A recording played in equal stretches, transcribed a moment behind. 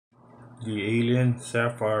The alien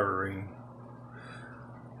sapphire ring.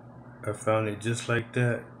 I found it just like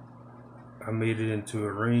that. I made it into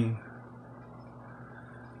a ring.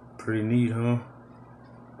 Pretty neat, huh?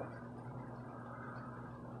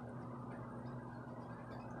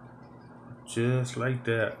 Just like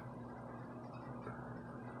that.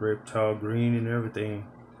 Reptile green and everything.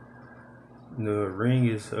 The ring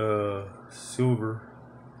is silver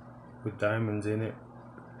with diamonds in it.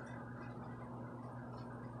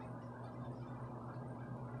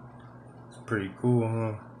 It's pretty cool,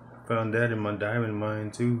 huh? Found that in my diamond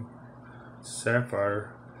mine too.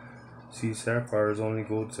 Sapphire. See, sapphires only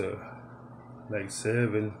go to like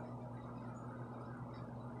 7.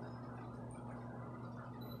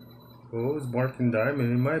 Oh, it's marking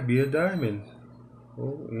diamond. It might be a diamond.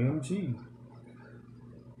 OMG.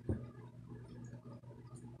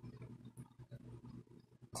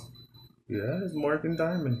 Yeah, it's marking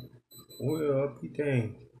diamond. Well, I'll be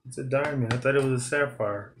dang. It's a diamond. I thought it was a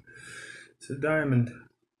sapphire. It's a diamond.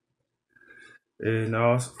 And I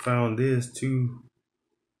also found this too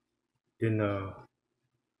in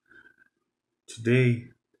today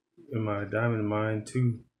in my diamond mine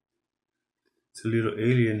too. It's a little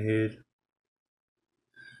alien head.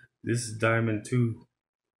 This is diamond too.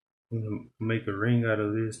 I'm gonna make a ring out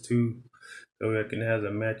of this too. So I can have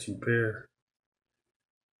a matching pair.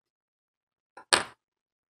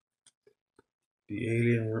 The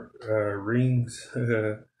alien rings.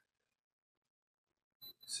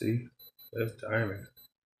 See, that's diamond.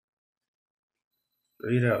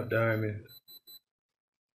 Straight out diamond.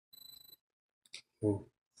 Oh,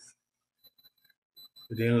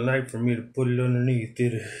 it didn't like for me to put it underneath,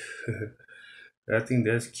 did it? I think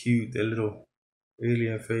that's cute, that little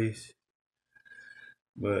alien face.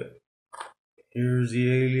 But here's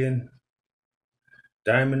the alien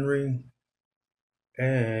diamond ring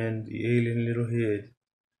and the alien little head.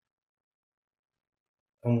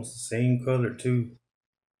 Almost the same color too.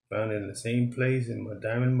 Found it in the same place in my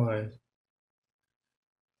diamond mine.